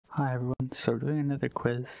Hi everyone, so we're doing another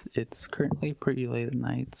quiz. It's currently pretty late at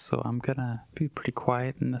night, so I'm gonna be pretty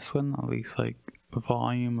quiet in this one, at least like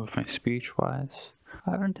volume of my speech wise.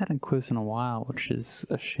 I haven't done a quiz in a while, which is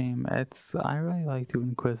a shame. I really like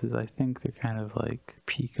doing quizzes. I think they're kind of like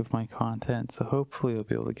peak of my content, so hopefully I'll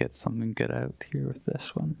be able to get something good out here with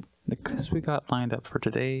this one. The quiz we got lined up for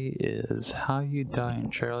today is how you die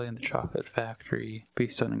in Charlie and the Chocolate Factory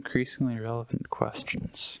based on increasingly relevant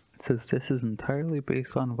questions. It says this is entirely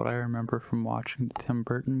based on what I remember from watching the Tim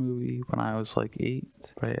Burton movie when I was like 8,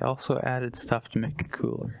 but I also added stuff to make it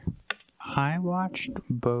cooler. I watched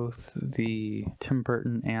both the Tim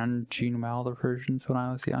Burton and Gene Wilder versions when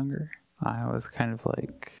I was younger. I was kind of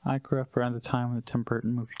like, I grew up around the time when the Tim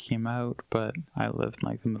Burton movie came out, but I lived in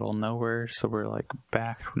like the middle of nowhere, so we're like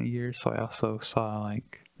back 20 years, so I also saw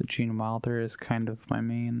like the Gene Wilder as kind of my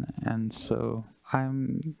main, and so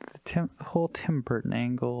the whole Tim Burton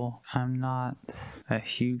angle, I'm not a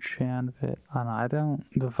huge fan of it.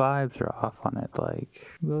 The vibes are off on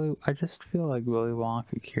it. I just feel like Willy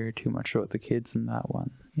Wonka cared too much about the kids in that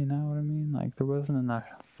one. You know what I mean? Like, there wasn't enough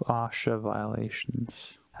OSHA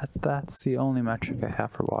violations. That's the only metric I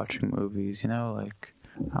have for watching movies, you know? Like,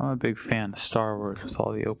 I'm a big fan of Star Wars with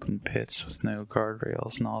all the open pits with no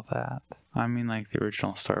guardrails and all that. I mean, like the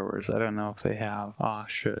original Star Wars. I don't know if they have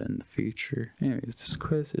OSHA in the future. Anyways, this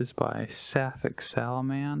quiz is by Sapphic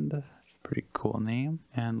Salamand. Pretty cool name.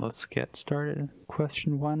 And let's get started.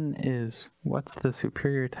 Question 1 is, what's the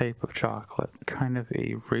superior type of chocolate? Kind of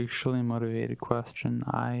a racially motivated question.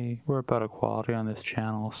 We're about equality on this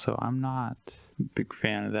channel, so I'm not a big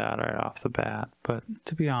fan of that right off the bat. But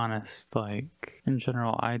to be honest, like, in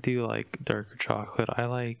general, I do like darker chocolate. I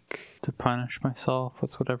like to punish myself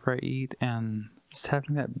with whatever I eat, and just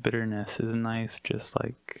having that bitterness is nice, just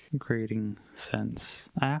like grating sense.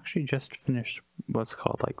 I actually just finished what's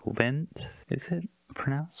called like Lindt. Is it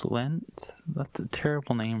pronounced Lindt? That's a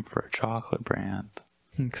terrible name for a chocolate brand.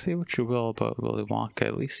 And say what you will about Willy Wonka,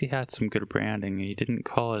 at least he had some good branding. He didn't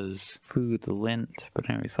call his food Lindt. But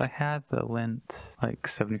anyways, I had the Lindt like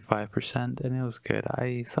 75% and it was good.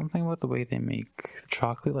 Something about the way they make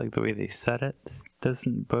chocolate, like the way they set it,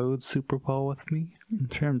 doesn't bode super well with me in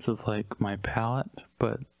terms of like my palate,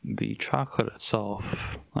 but the chocolate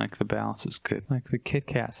itself, like the balance is good. Like the Kit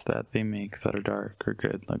Kats that they make that are dark are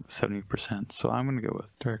good, like 70%. So I'm gonna go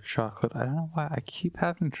with dark chocolate. I don't know why I keep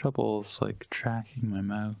having troubles like tracking my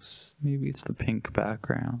mouse. Maybe it's the pink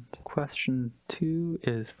background. Question 2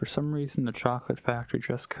 is, for some reason the Chocolate Factory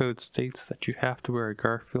dress code states that you have to wear a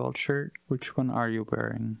Garfield shirt. Which one are you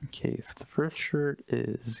wearing? Okay, so the first shirt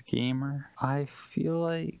is Gamer. I feel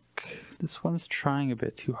like this one's trying a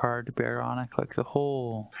bit too hard to be ironic, like the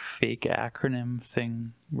whole fake acronym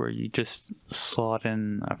thing where you just slot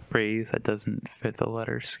in a phrase that doesn't fit the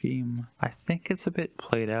letter scheme. I think it's a bit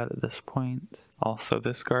played out at this point. Also,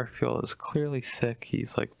 this Garfield is clearly sick.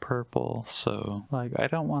 He's like purple, so like I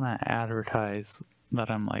don't want to advertise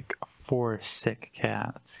that I'm like for sick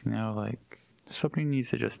cats, you know, like somebody needs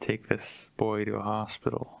to just take this boy to a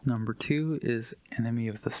hospital. Number 2 is Enemy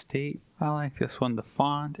of the State. I like this one. The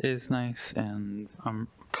font is nice, and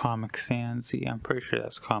Comic Sans. I'm pretty sure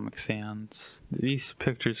that's Comic Sans. These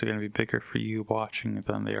pictures are going to be bigger for you watching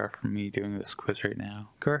than they are for me doing this quiz right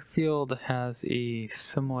now. Garfield has a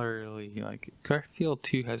similarly, like, Garfield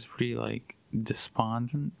 2 has pretty, like,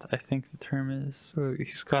 despondent, I think the term is. So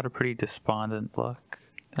he's got a pretty despondent look.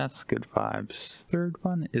 That's good vibes. Third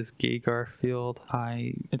one is Gay Garfield.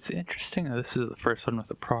 It's interesting that this is the first one with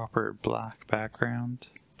a proper black background,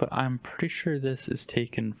 but I'm pretty sure this is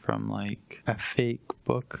taken from like a fake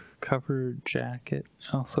book cover jacket.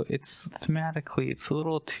 Also, it's thematically, it's a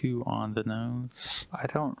little too on the nose. I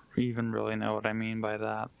don't even really know what I mean by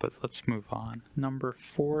that, but let's move on. Number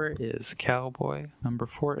 4 is Cowboy.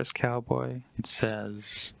 It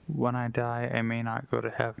says, when I die, I may not go to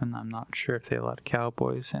heaven. I'm not sure if they let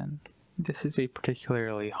cowboys in. This is a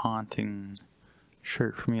particularly haunting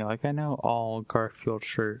shirt for me. Like, I know all Garfield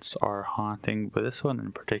shirts are haunting, but this one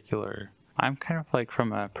in particular, I'm kind of like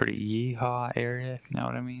from a pretty yeehaw area, if you know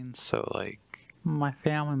what I mean. So like, my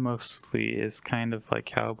family mostly is kind of like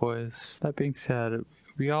cowboys. That being said,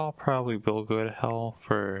 we all probably will go to hell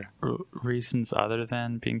for reasons other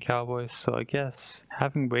than being cowboys, so I guess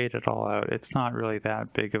having weighed it all out, it's not really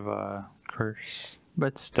that big of a curse.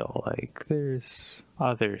 But still, like, there's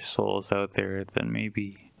other souls out there that may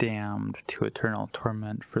be damned to eternal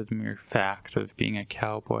torment for the mere fact of being a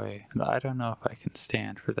cowboy. And I don't know if I can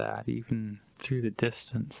stand for that, even through the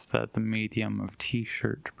distance that the medium of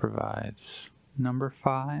t-shirt provides. Number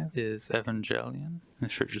 5 is Evangelion. The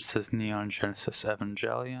shirt just says Neon Genesis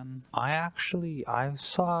Evangelion. I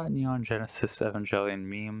saw Neon Genesis Evangelion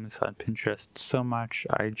memes on Pinterest so much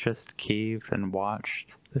I just caved and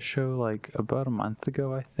watched the show like about a month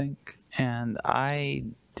ago, I think. And I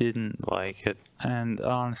didn't like it. And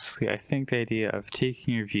honestly, I think the idea of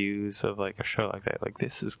taking your views of like a show like that, like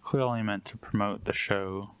this is clearly meant to promote the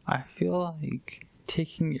show. I feel like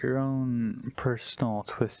taking your own personal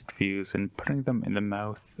twisted views and putting them in the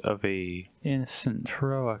mouth of a innocent,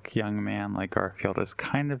 heroic young man like Garfield is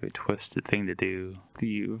kind of a twisted thing to do.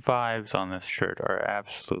 The vibes on this shirt are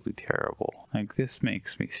absolutely terrible. Like, this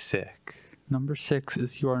makes me sick. Number 6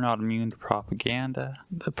 is You Are Not Immune to Propaganda.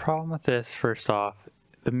 The problem with this, first off,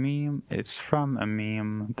 the meme, it's from a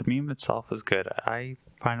meme. The meme itself is good. I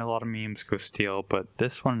find a lot of memes go stale, but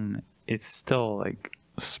this one, it's still like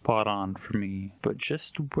spot on for me. But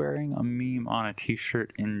just wearing a meme on a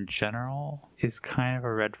t-shirt in general is kind of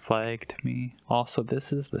a red flag to me. Also,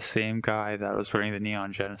 this is the same guy that was wearing the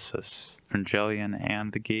Neon Genesis Evangelion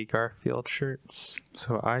and the Gay Garfield shirts.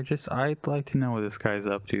 So I'd like to know what this guy's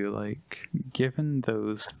up to. Like, given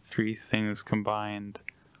those 3 things combined,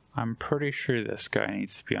 I'm pretty sure this guy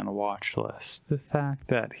needs to be on a watch list. The fact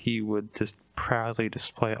that he would just proudly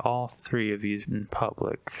display all 3 of these in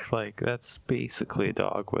public, like, that's basically a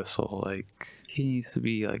dog whistle. Like, he needs to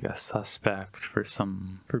be like a suspect for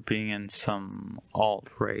being in some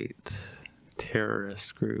alt-right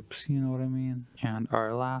terrorist groups, you know what I mean? And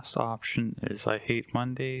our last option is I Hate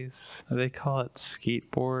Mondays. They call it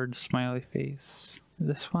skateboard smiley face.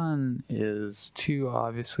 This one is too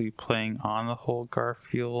obviously playing on the whole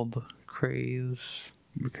Garfield craze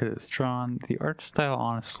because it's drawn. The art style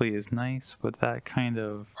honestly is nice, but that kind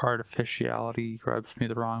of artificiality rubs me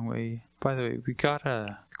the wrong way. By the way,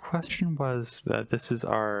 the question was that this is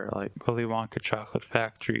our like Willy Wonka Chocolate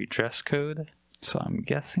Factory dress code. So I'm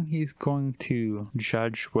guessing he's going to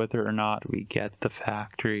judge whether or not we get the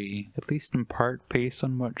factory, at least in part based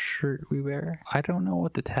on what shirt we wear. I don't know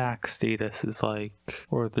what the tax status is like,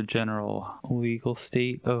 or the general legal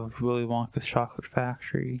state of Willy Wonka's Chocolate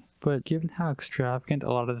Factory. But given how extravagant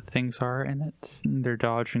a lot of the things are in it, they're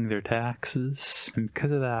dodging their taxes, and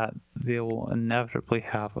because of that, they will inevitably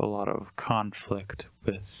have a lot of conflict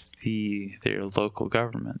with their local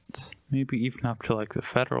government, maybe even up to like the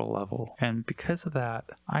federal level. And because of that,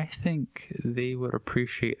 I think they would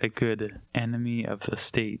appreciate a good enemy of the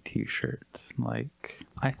state t-shirt. Like,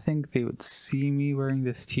 I think they would see me wearing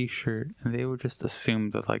this t-shirt and they would just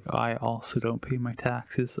assume that like I also don't pay my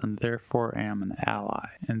taxes and therefore am an ally,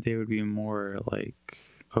 and they would be more like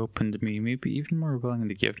open to me, maybe even more willing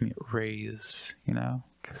to give me a raise, you know,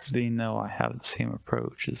 because they know I have the same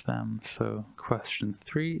approach as them. So question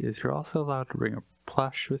 3 is you're also allowed to bring a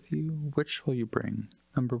plush with you. Which will you bring?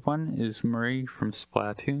 Number 1 is Marie from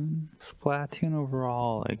Splatoon. Splatoon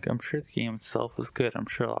overall, like, I'm sure the game itself is good, I'm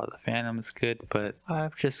sure a lot of the fandom is good, but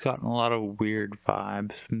I've just gotten a lot of weird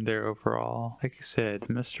vibes from there overall. Like I said,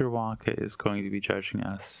 Mr. Wonka is going to be judging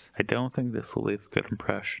us. I don't think this will leave a good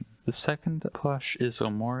impression. The second plush is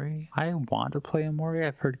Omori. I want to play Omori,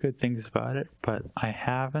 I've heard good things about it, but I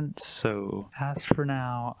haven't, so as for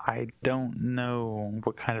now, I don't know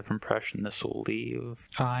what kind of impression this will leave.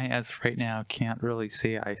 I, as of right now, can't really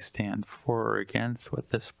say I stand for or against what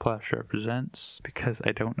this plush represents, because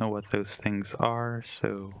I don't know what those things are,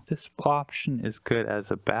 so this option is good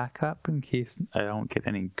as a backup in case I don't get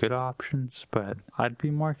any good options, but I'd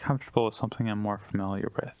be more comfortable with something I'm more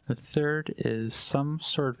familiar with. The third is some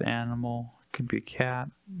sort of animal. Could be a cat,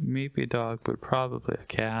 maybe a dog, but probably a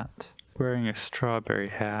cat, wearing a strawberry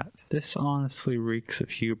hat. This honestly reeks of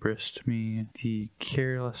hubris to me. The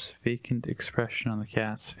careless, vacant expression on the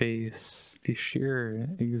cat's face, the sheer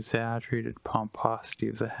exaggerated pomposity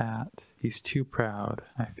of the hat. He's too proud.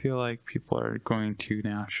 I feel like people are going to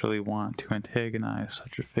naturally want to antagonize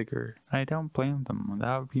such a figure. I don't blame them.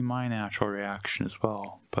 That would be my natural reaction as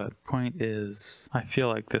well. But point is, I feel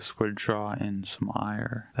like this would draw in some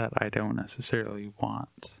ire that I don't necessarily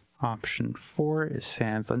want. Option 4 is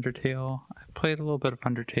Sans Undertale. I played a little bit of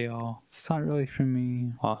Undertale. It's not really for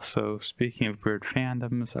me. Also, speaking of weird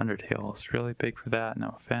fandoms, Undertale is really big for that.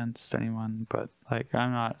 No offense to anyone, but like,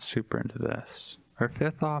 I'm not super into this. Our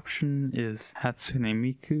fifth option is Hatsune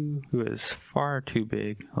Miku, who is far too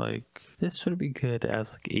big. Like, this would be good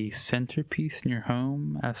as like a centerpiece in your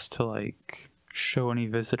home, as to like show any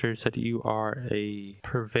visitors that you are a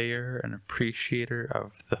purveyor and appreciator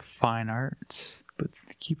of the fine arts. But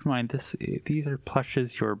keep in mind, these are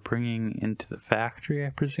plushes you're bringing into the factory,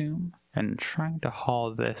 I presume. and trying to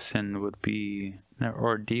haul this in would be an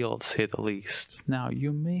ordeal to say the least. Now,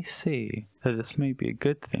 you may say that this may be a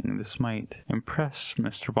good thing, this might impress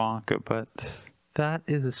Mr. Wonka, but that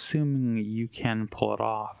is assuming you can pull it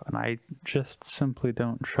off, and I just simply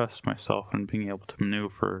don't trust myself in being able to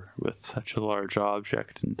maneuver with such a large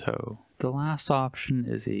object in tow. The last option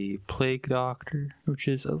is a plague doctor, which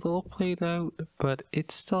is a little played out, but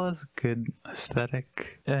it still has a good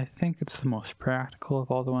aesthetic. I think it's the most practical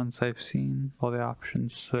of all the ones I've seen, all the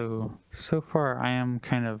options, so far I am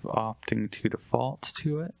kind of opting to default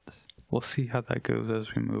to it. We'll see how that goes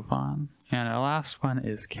as we move on. And our last one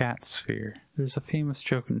is cat sphere. There's a famous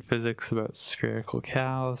joke in physics about spherical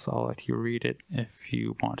cows. I'll let you read it if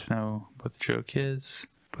you want to know what the joke is.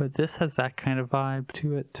 But this has that kind of vibe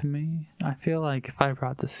to it to me. I feel like if I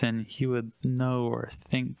brought this in, he would know or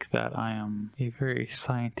think that I am a very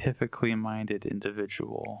scientifically minded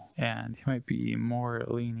individual. And he might be more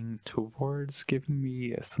leaning towards giving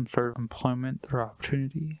me some sort of employment or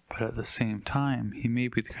opportunity. But at the same time, he may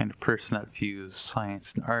be the kind of person that views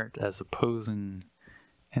science and art as opposing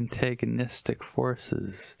antagonistic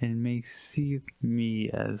forces and may see me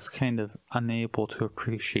as kind of unable to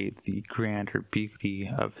appreciate the grander beauty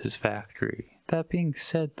of his factory. That being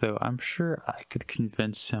said, though, I'm sure I could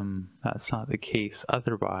convince him that's not the case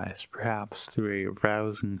otherwise, perhaps through a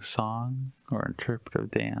rousing song or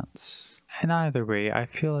interpretive dance. And either way, I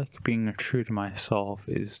feel like being true to myself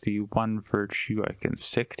is the one virtue I can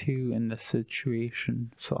stick to in this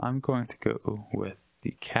situation, so I'm going to go with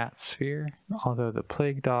the cat sphere. Although the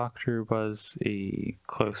plague doctor was a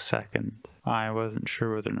close second, I wasn't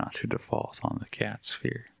sure whether or not to default on the cat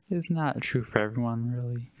sphere. Isn't that true for everyone,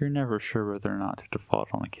 really? You're never sure whether or not to default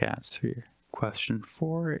on the cat sphere. Question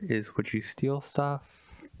 4 is, would you steal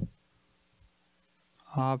stuff?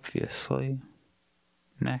 Obviously.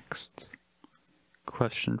 Next.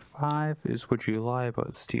 Question 5 is, would you lie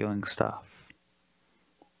about stealing stuff?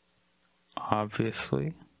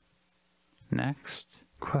 Obviously. Next.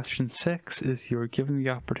 Question 6 is, you are given the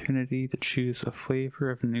opportunity to choose a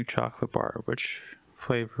flavor of a new chocolate bar. Which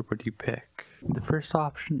flavor would you pick? The first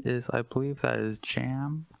option is, I believe that is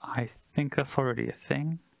jam. I think that's already a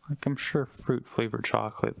thing. Like, I'm sure fruit flavored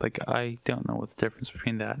chocolate, like, I don't know what the difference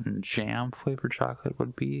between that and jam flavored chocolate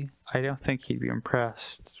would be. I don't think he'd be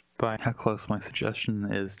impressed by how close my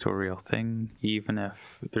suggestion is to a real thing, even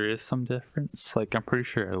if there is some difference. Like, I'm pretty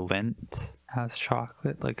sure Lindt has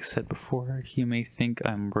chocolate, like I said before. He may think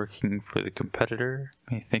I'm working for the competitor,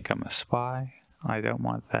 may think I'm a spy. I don't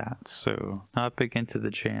want that, so not big into the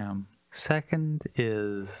jam. Second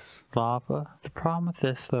is lava. The problem with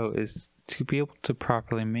this, though, is to be able to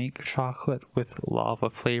properly make chocolate with lava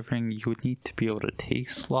flavoring, you would need to be able to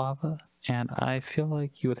taste lava. And I feel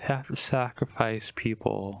like you would have to sacrifice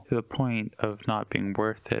people to the point of not being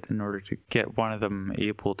worth it in order to get one of them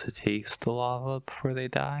able to taste the lava before they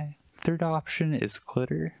die. Third option is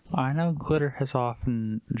glitter. I know glitter has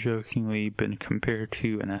often jokingly been compared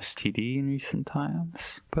to an STD in recent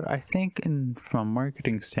times, but I think from a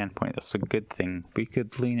marketing standpoint that's a good thing. We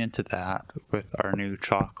could lean into that with our new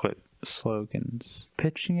chocolate slogans.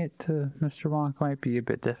 Pitching it to Mr. Wonka might be a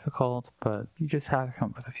bit difficult, but you just have to come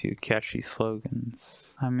up with a few catchy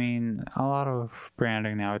slogans. I mean, a lot of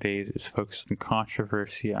branding nowadays is focused on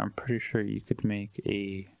controversy. I'm pretty sure you could make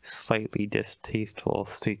a slightly distasteful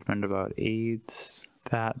statement about AIDS.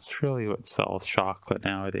 That's really what sells chocolate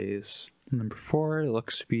nowadays. Number 4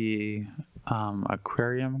 looks to be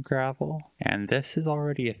aquarium gravel, and this is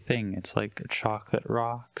already a thing. It's like chocolate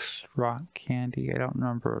rocks, rock candy. I don't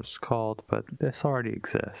remember what it's called, but this already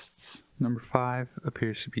exists. Number 5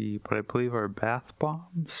 appears to be what I believe are bath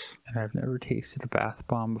bombs, and I've never tasted a bath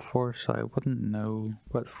bomb before, so I wouldn't know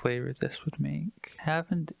what flavor this would make. I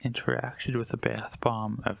haven't interacted with a bath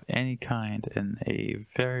bomb of any kind in a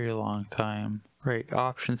very long time. Right,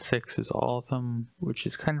 option 6 is all of them, which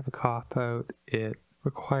is kind of a cop-out. It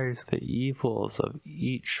requires the evils of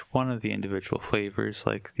each one of the individual flavors,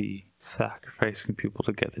 like the sacrificing people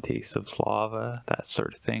to get the taste of lava, that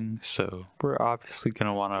sort of thing, so we're obviously going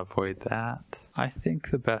to want to avoid that. I think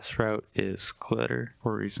the best route is glitter,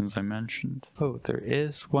 for reasons I mentioned. Oh, there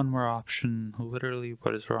is one more option. Literally,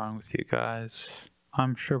 what is wrong with you guys?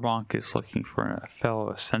 I'm sure Wonka is looking for a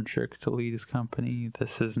fellow eccentric to lead his company.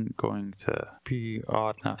 This isn't going to be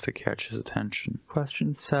odd enough to catch his attention.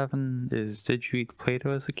 Question 7 is, did you eat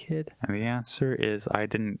Play-Doh as a kid? And the answer is, I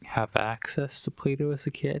didn't have access to Play-Doh as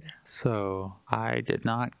a kid, so I did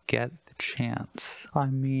not get the chance. I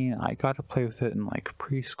mean, I got to play with it in like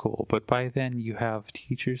preschool, but by then you have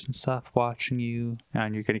teachers and stuff watching you,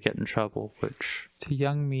 and you're gonna get in trouble, which to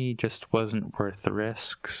young me just wasn't worth the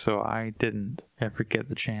risk, so I didn't ever get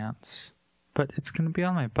the chance. But it's gonna be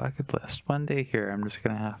on my bucket list. One day here, I'm just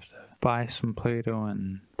gonna have to buy some Play-Doh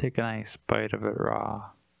and take a nice bite of it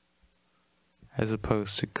raw, as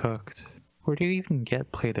opposed to cooked. Where do you even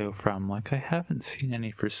get Play-Doh from? Like, I haven't seen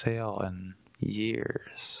any for sale in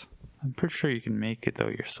years. I'm pretty sure you can make it though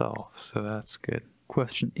yourself, so that's good.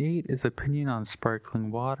 Question 8 is opinion on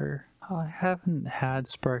sparkling water. I haven't had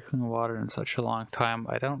sparkling water in such a long time,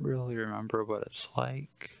 I don't really remember what it's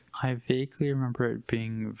like. I vaguely remember it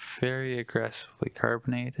being very aggressively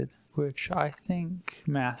carbonated, which I think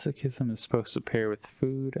masochism is supposed to pair with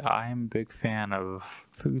food. I'm a big fan of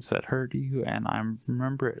foods that hurt you, and I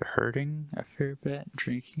remember it hurting a fair bit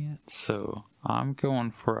drinking it, so I'm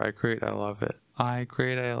going for I grade I love it. I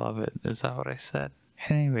grade I love it. Is that what I said?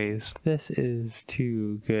 Anyways, this is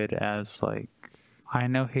too good as like, I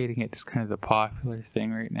know hating it is kind of the popular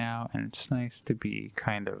thing right now, and it's nice to be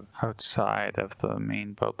kind of outside of the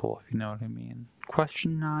main bubble, if you know what I mean.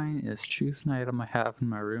 Question 9 is choose an item I have in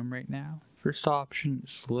my room right now. First option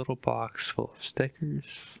is a little box full of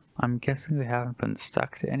stickers. I'm guessing they haven't been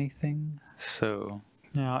stuck to anything, so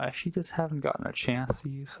now if you just haven't gotten a chance to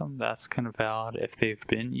use them, that's kind of valid. If they've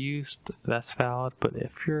been used, that's valid, but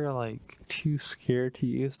if you're like too scared to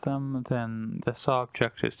use them, then this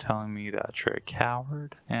object is telling me that you're a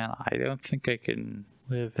coward, and I don't think I can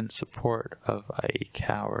live in support of a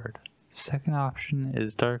coward. Second option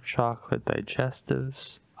is dark chocolate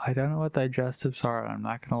digestives. I don't know what digestives are, and I'm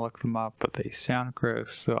not going to look them up, but they sound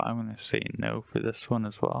gross, so I'm going to say no for this one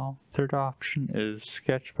as well. Third option is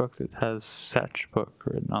sketchbook that has sketchbook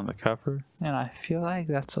written on the cover, and I feel like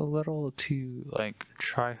that's a little too, like,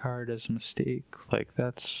 try hard as a mistake. Like,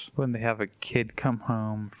 that's when they have a kid come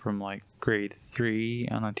home from, like, grade 3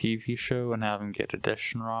 on a TV show and have him get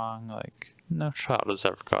addition wrong. Like, no child has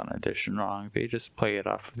ever gotten addition wrong. They just play it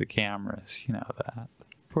off of the cameras, you know that.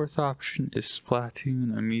 Fourth option is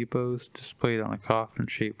Splatoon amiibos displayed on a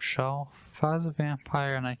coffin-shaped shelf. If I was a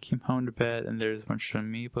vampire and I came home to bed and there's a bunch of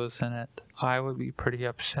amiibos in it, I would be pretty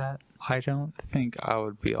upset. I don't think I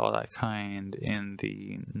would be all that kind in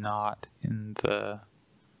the not in the...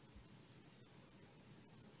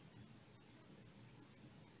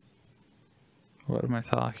 What am I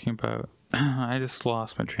talking about? I just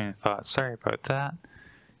lost my train of thought. Sorry about that.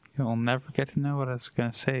 You'll never get to know what I was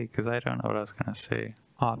going to say because I don't know what I was going to say.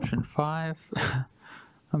 Option 5.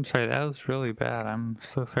 I'm sorry, that was really bad. I'm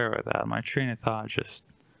so sorry about that. My train of thought just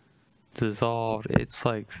dissolved. It's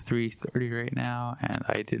like 3:30 right now, and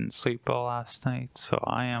I didn't sleep well last night, so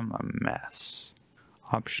I am a mess.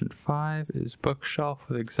 Option 5 is bookshelf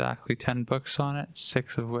with exactly 10 books on it,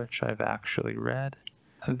 6 of which I've actually read.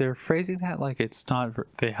 They're phrasing that like it's not,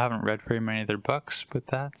 they haven't read very many of their books, but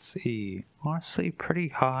that's a honestly pretty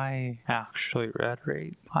high actually read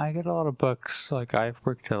rate. I get a lot of books, like I've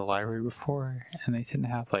worked at a library before, and they tend to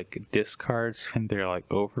have like discards in their like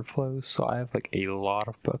overflows, so I have like a lot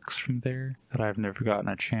of books from there that I've never gotten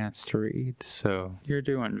a chance to read, so you're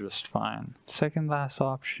doing just fine. Second last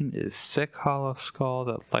option is sick hollow skull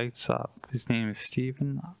that lights up. His name is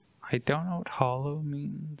Steven. I don't know what hollow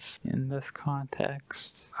means in this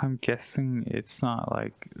context. I'm guessing it's not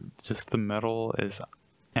like just the middle is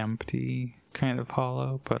empty kind of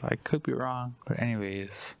hollow, but I could be wrong. But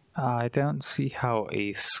anyways, I don't see how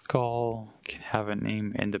a skull can have a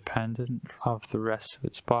name independent of the rest of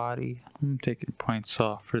its body. I'm taking points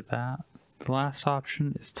off for that. The last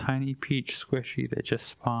option is Tiny Peach Squishy that just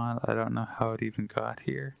spawned. I don't know how it even got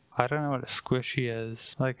here. I don't know what a squishy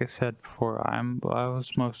is. Like I said before, I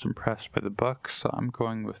was most impressed by the books, so I'm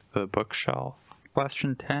going with the bookshelf.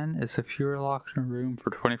 Question 10 is if you were locked in a room for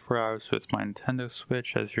 24 hours with my Nintendo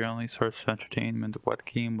Switch as your only source of entertainment, what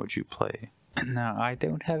game would you play? Now, I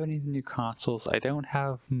don't have any new consoles. I don't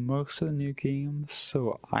have most of the new games,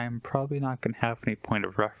 so I'm probably not going to have any point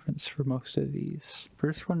of reference for most of these.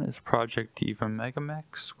 First one is Project Diva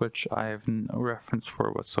Megamix, which I have no reference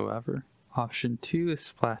for whatsoever. Option 2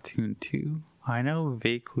 is Splatoon 2. I know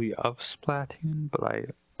vaguely of Splatoon, but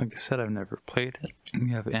like I said, I've never played it.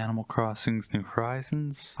 We have Animal Crossing's New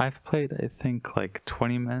Horizons. I've played, I think, like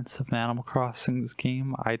 20 minutes of an Animal Crossing's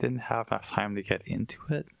game. I didn't have enough time to get into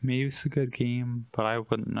it. Maybe it's a good game, but I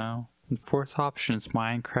wouldn't know. And fourth option is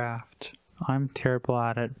Minecraft. I'm terrible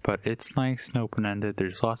at it, but it's nice and open-ended.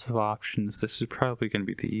 There's lots of options. This is probably going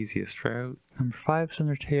to be the easiest route. Number 5 is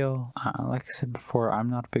Undertale. Like I said before, I'm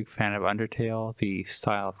not a big fan of Undertale. The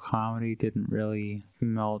style of comedy didn't really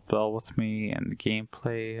meld well with me, and the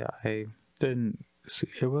gameplay, I didn't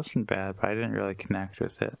it wasn't bad, but I didn't really connect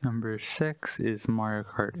with it. Number 6 is Mario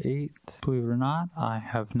Kart 8. Believe it or not, I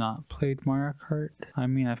have not played Mario Kart. I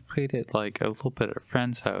mean, I've played it like a little bit at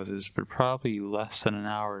friends' houses, but probably less than an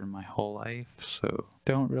hour in my whole life, so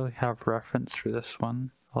don't really have reference for this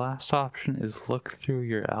one. The last option is look through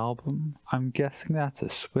your album. I'm guessing that's a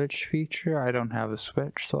Switch feature. I don't have a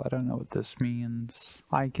Switch, so I don't know what this means.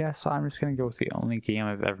 I guess I'm just gonna go with the only game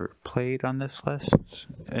I've ever played on this list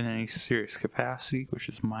in any serious capacity, which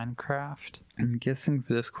is Minecraft. I'm guessing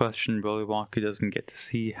for this question, Willy Wonka doesn't get to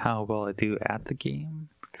see how well I do at the game.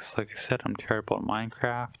 Because like I said, I'm terrible at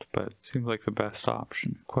Minecraft, but it seems like the best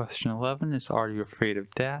option. Question 11 is, are you afraid of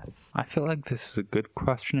death? I feel like this is a good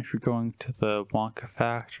question if you're going to the Wonka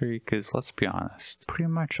factory, because let's be honest, pretty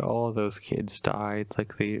much all of those kids died.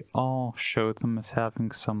 Like, they all showed them as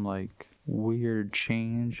having some like weird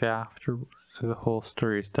change after the whole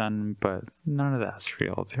story is done, but none of that's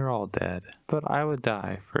real. They're all dead. But I would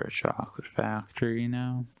die for a chocolate factory, you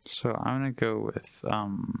know? So I'm gonna go with,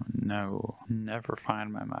 no, never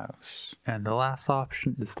find my mouse. And the last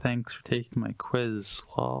option is thanks for taking my quiz,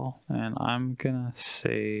 lol. And I'm gonna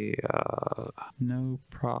say, no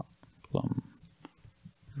problem.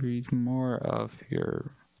 Read more of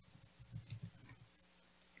your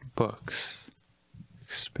books.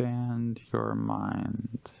 Expand your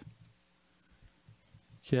mind.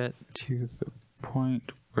 Get to the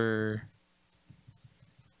point where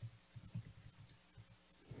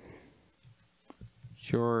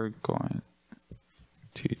you're going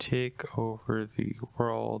to take over the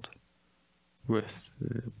world with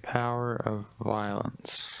the power of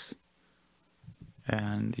violence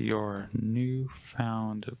and your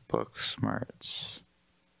newfound book smarts.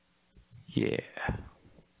 Yeah.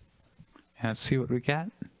 And let's see what we get.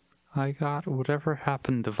 I got Whatever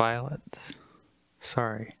Happened to Violet.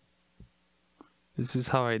 Sorry. This is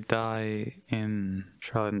how I die in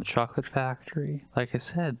Charlie and the Chocolate Factory. Like I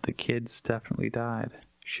said, the kids definitely died.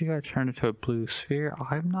 She got turned into a blue sphere.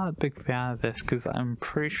 I'm not a big fan of this because I'm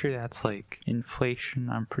pretty sure that's like inflation.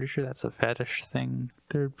 I'm pretty sure that's a fetish thing.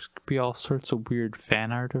 There'd be all sorts of weird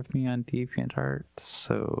fan art of me on DeviantArt,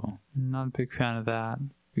 so I'm not a big fan of that.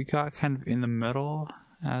 We got kind of in the middle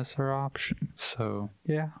as our option. So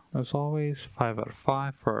yeah, as always, 5 out of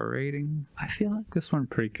 5 for our rating. I feel like this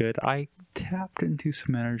went pretty good. I tapped into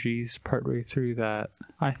some energies partway through that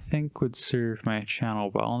I think would serve my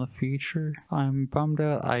channel well in the future. I'm bummed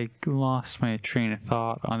out I lost my train of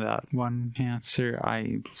thought on that one answer.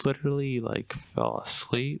 I literally like fell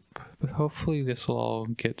asleep, but hopefully this will all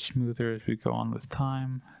get smoother as we go on with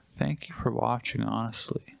time. Thank you for watching,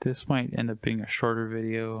 honestly. This might end up being a shorter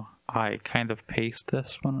video. I kind of paced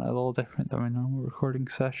this one a little different than my normal recording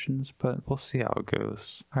sessions, but we'll see how it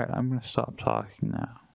goes. Alright, I'm gonna stop talking now.